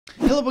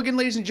Hello again,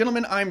 ladies and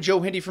gentlemen. I'm Joe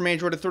Hindy from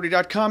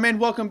AndroidAuthority.com, and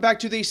welcome back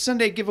to the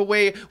Sunday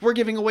giveaway. We're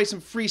giving away some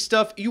free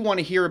stuff. You want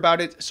to hear about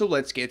it, so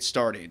let's get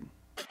started.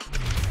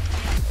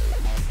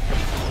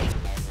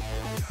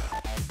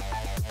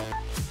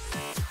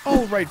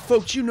 Alright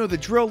folks, you know the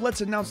drill.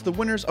 Let's announce the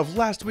winners of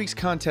last week's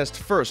contest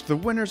first. The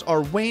winners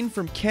are Wayne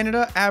from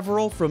Canada,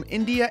 Averil from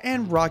India,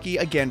 and Rocky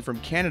again from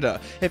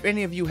Canada. If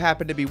any of you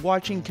happen to be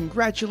watching,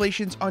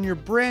 congratulations on your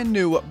brand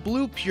new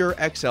Blue Pure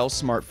XL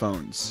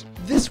smartphones.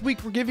 This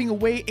week we're giving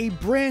away a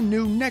brand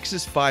new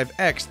Nexus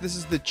 5X. This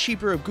is the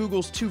cheaper of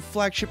Google's two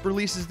flagship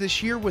releases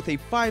this year with a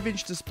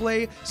 5-inch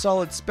display,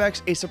 solid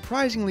specs, a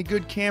surprisingly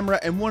good camera,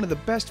 and one of the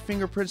best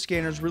fingerprint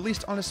scanners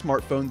released on a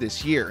smartphone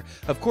this year.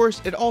 Of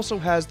course, it also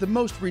has the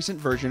most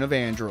recent version of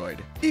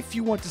Android. If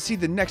you want to see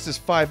the Nexus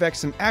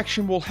 5X in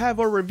action, we'll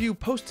have our review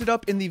posted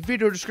up in the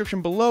video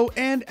description below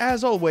and,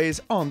 as always,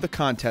 on the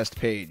contest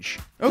page.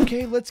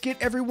 Okay, let's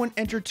get everyone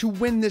entered to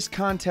win this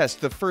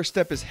contest. The first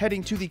step is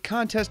heading to the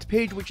contest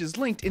page, which is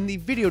linked in the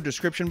video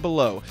description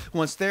below.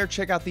 Once there,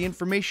 check out the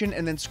information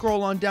and then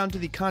scroll on down to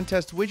the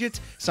contest widget.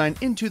 Sign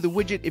into the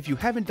widget if you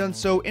haven't done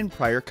so in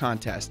prior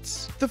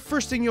contests. The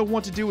first thing you'll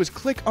want to do is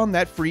click on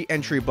that free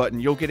entry button.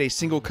 You'll get a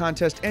single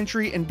contest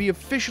entry and be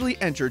officially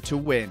entered to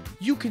win.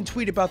 You can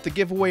tweet about the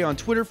giveaway on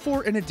Twitter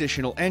for an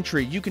additional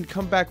entry. You can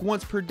come back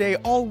once per day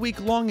all week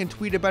long and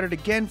tweet about it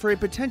again for a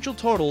potential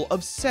total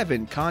of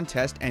 7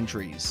 contest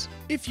entries.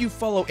 If you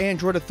follow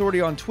Android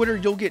Authority on Twitter,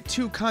 you'll get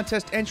 2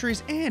 contest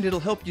entries and it'll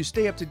help you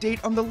stay up to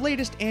date on the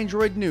latest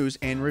Android news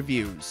and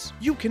reviews.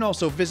 You can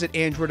also visit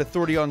Android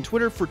Authority on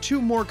Twitter for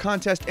 2 more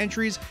contest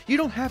entries. You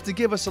don't have to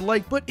give us a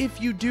like, but if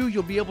you do,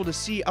 you'll be able to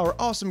see our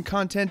awesome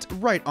content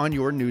right on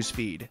your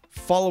newsfeed.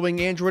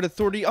 Following Android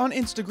Authority on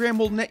Instagram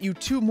will net you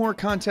 2 more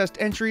contest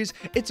entries.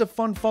 It's a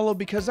fun follow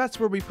because that's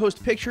where we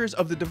post pictures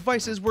of the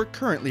devices we're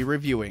currently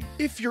reviewing.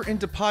 If you're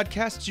into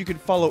podcasts, you can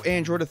follow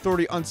Android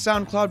Authority on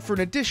SoundCloud for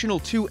an additional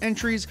 2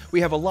 entries. We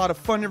have a lot of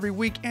fun every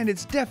week and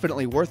it's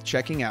definitely worth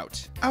checking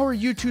out. Our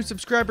YouTube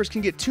subscribers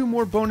can get 2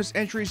 more bonus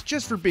entries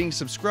just for being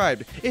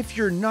subscribed. If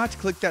you're not,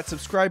 click that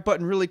subscribe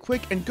button really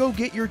quick and go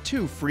get your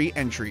 2 free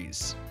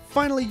entries.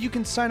 Finally, you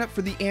can sign up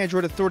for the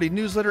Android Authority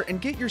newsletter and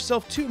get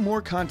yourself 2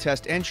 more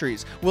contest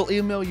entries. We'll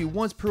email you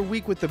once per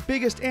week with the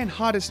biggest and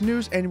hottest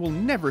news and we'll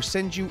never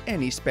send you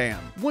any spam.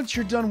 Once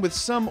you're done with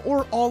some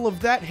or all of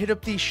that, hit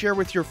up the share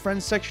with your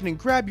friends section and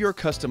grab your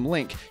custom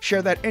link.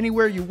 Share that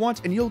anywhere you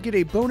want and you'll get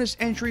a bonus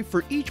entry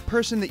for each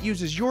person that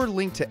uses your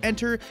link to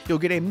enter. You'll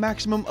get a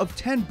maximum of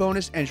 10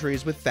 bonus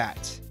entries with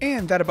that.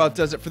 And that about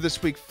does it for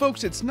this week,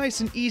 folks. It's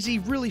nice and easy,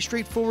 really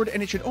straightforward,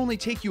 and it should only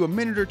take you a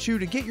minute or 2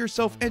 to get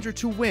yourself entered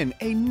to win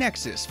a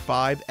Nexus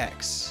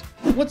 5X.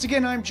 Once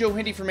again, I'm Joe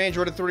Hindy from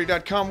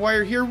AndroidAuthority.com. While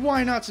you're here,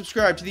 why not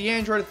subscribe to the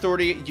Android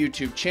Authority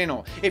YouTube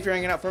channel? If you're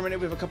hanging out for a minute,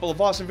 we have a couple of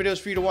awesome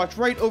videos for you to watch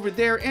right over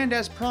there, and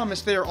as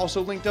promised, they are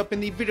also linked up in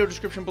the video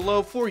description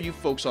below for you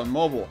folks on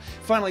mobile.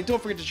 Finally,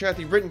 don't forget to check out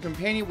the written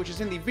companion, which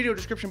is in the video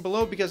description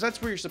below, because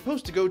that's where you're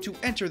supposed to go to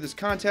enter this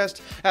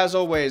contest. As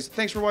always,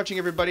 thanks for watching,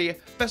 everybody.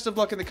 Best of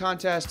luck in the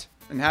contest,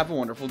 and have a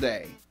wonderful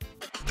day.